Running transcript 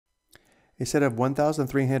A set of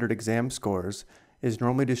 1,300 exam scores is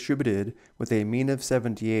normally distributed with a mean of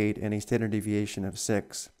 78 and a standard deviation of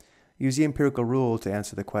 6. Use the empirical rule to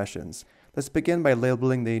answer the questions. Let's begin by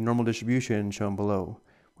labeling the normal distribution shown below,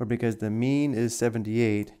 where because the mean is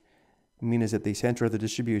 78, mean is at the center of the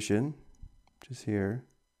distribution, which is here.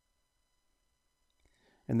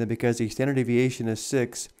 And then because the standard deviation is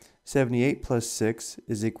 6, 78 plus 6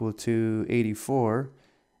 is equal to 84.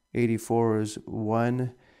 84 is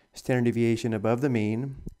 1 standard deviation above the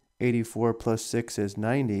mean. 84 plus 6 is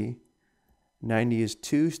 90. 90 is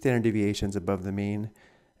 2 standard deviations above the mean.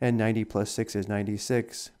 And 90 plus 6 is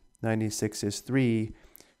 96. 96 is 3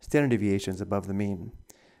 standard deviations above the mean.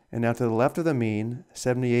 And now to the left of the mean,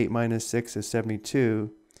 78 minus 6 is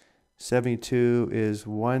 72. 72 is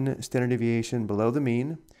 1 standard deviation below the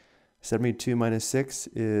mean. 72 minus 6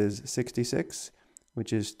 is 66,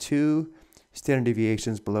 which is 2 standard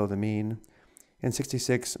deviations below the mean. And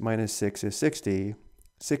 66 minus 6 is 60.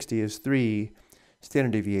 60 is 3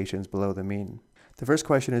 standard deviations below the mean. The first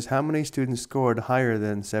question is, how many students scored higher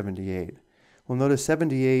than 78? Well, notice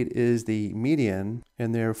 78 is the median,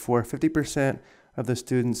 and therefore 50% of the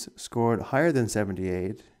students scored higher than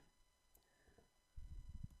 78,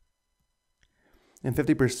 and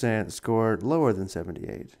 50% scored lower than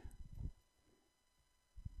 78.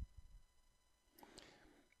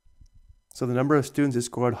 So the number of students that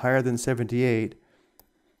scored higher than 78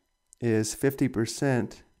 is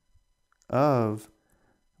 50% of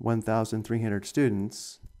 1,300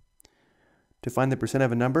 students. To find the percent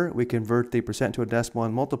of a number, we convert the percent to a decimal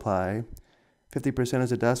and multiply. 50%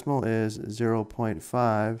 as a decimal is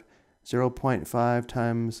 0.5. 0.5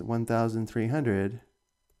 times 1,300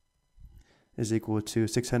 is equal to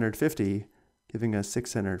 650, giving us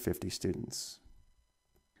 650 students.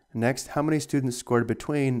 Next, how many students scored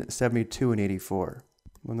between 72 and 84?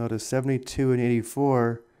 We'll notice 72 and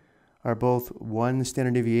 84 are both 1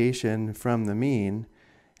 standard deviation from the mean,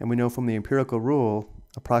 and we know from the empirical rule,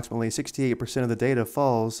 approximately 68% of the data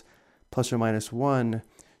falls plus or minus 1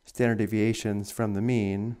 standard deviations from the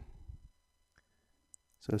mean.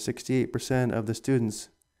 So 68% of the students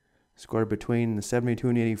scored between 72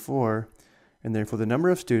 and 84, and therefore the number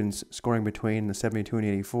of students scoring between 72 and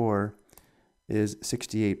 84 is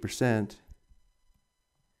 68%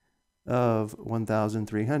 of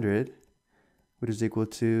 1,300, which is equal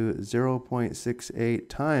to 0.68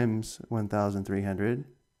 times 1,300,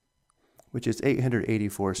 which is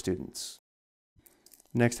 884 students.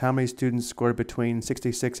 Next, how many students scored between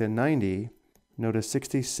 66 and 90? Notice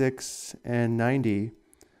 66 and 90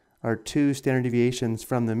 are 2 standard deviations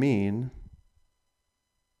from the mean.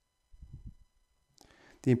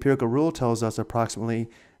 The empirical rule tells us approximately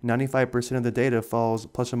 95% of the data falls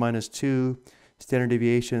plus or minus 2 standard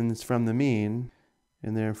deviations from the mean,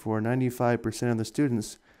 and therefore 95% of the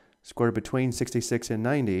students scored between 66 and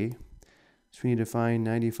 90. So we need to find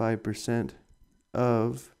 95%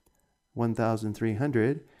 of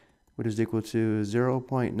 1,300, which is equal to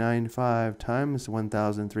 0.95 times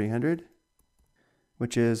 1,300,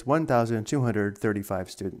 which is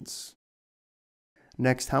 1,235 students.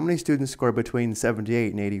 Next, how many students scored between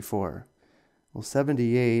 78 and 84? Well,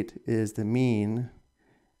 78 is the mean.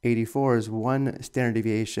 84 is 1 standard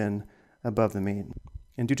deviation above the mean.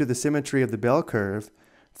 And due to the symmetry of the bell curve,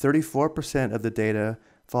 34% of the data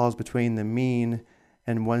falls between the mean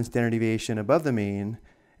and 1 standard deviation above the mean,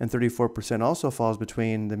 and 34% also falls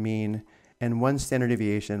between the mean and 1 standard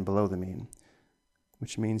deviation below the mean,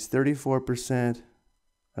 which means 34%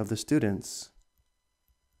 of the students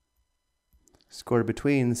scored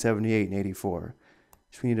between 78 and 84.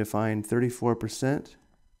 So we need to find 34%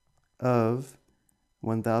 of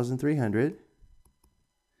 1,300,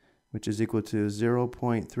 which is equal to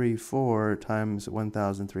 0.34 times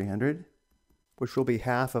 1,300, which will be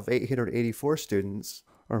half of 884 students,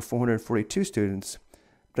 or 442 students.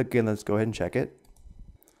 But again, let's go ahead and check it.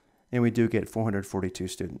 And we do get 442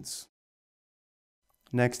 students.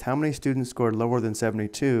 Next, how many students scored lower than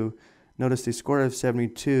 72? Notice the score of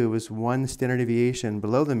 72 is 1 standard deviation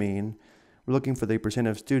below the mean. We're looking for the percent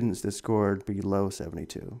of students that scored below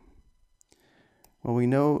 72. Well, we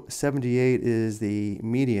know 78 is the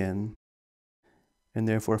median, and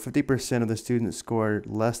therefore 50% of the students scored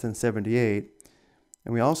less than 78.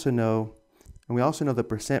 And we also know the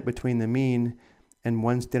percent between the mean and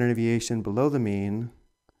 1 standard deviation below the mean.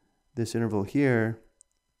 This interval here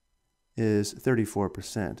is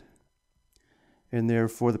 34%. And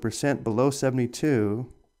therefore the percent below 72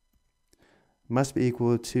 must be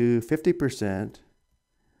equal to 50%,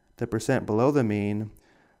 the percent below the mean,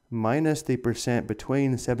 minus the percent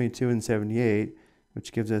between 72 and 78,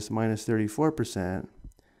 which gives us minus 34%,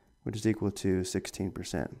 which is equal to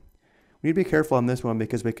 16%. We need to be careful on this one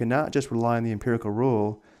because we cannot just rely on the empirical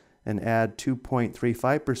rule and add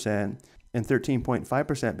 2.35% and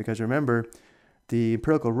 13.5% because remember, the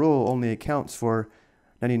empirical rule only accounts for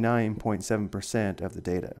 99.7% of the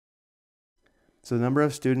data. So the number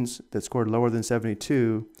of students that scored lower than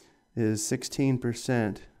 72 is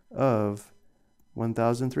 16% of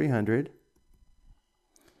 1,300,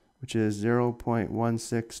 which is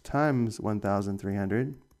 0.16 times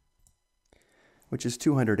 1,300, which is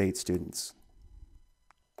 208 students.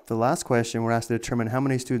 The last question, we're asked to determine how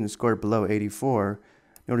many students scored below 84.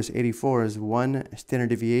 Notice 84 is one standard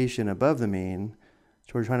deviation above the mean,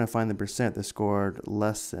 so we're trying to find the percent that scored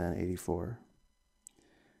less than 84.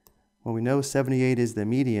 Well, we know 78 is the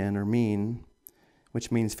median or mean,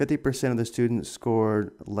 which means 50% of the students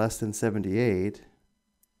scored less than 78.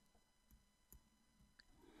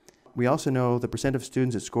 We also know the percent of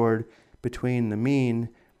students that scored between the mean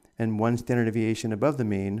and one standard deviation above the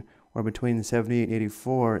mean, or between 78 and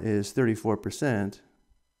 84, is 34%.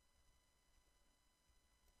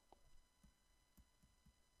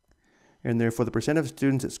 And therefore, the percent of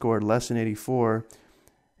students that scored less than 84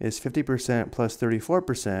 is 50% plus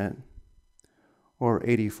 34%, or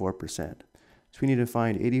 84%. So we need to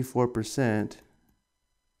find 84%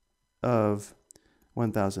 of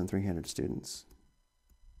 1,300 students.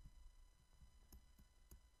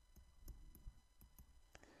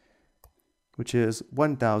 Which is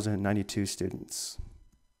 1,092 students.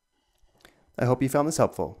 I hope you found this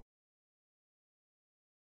helpful.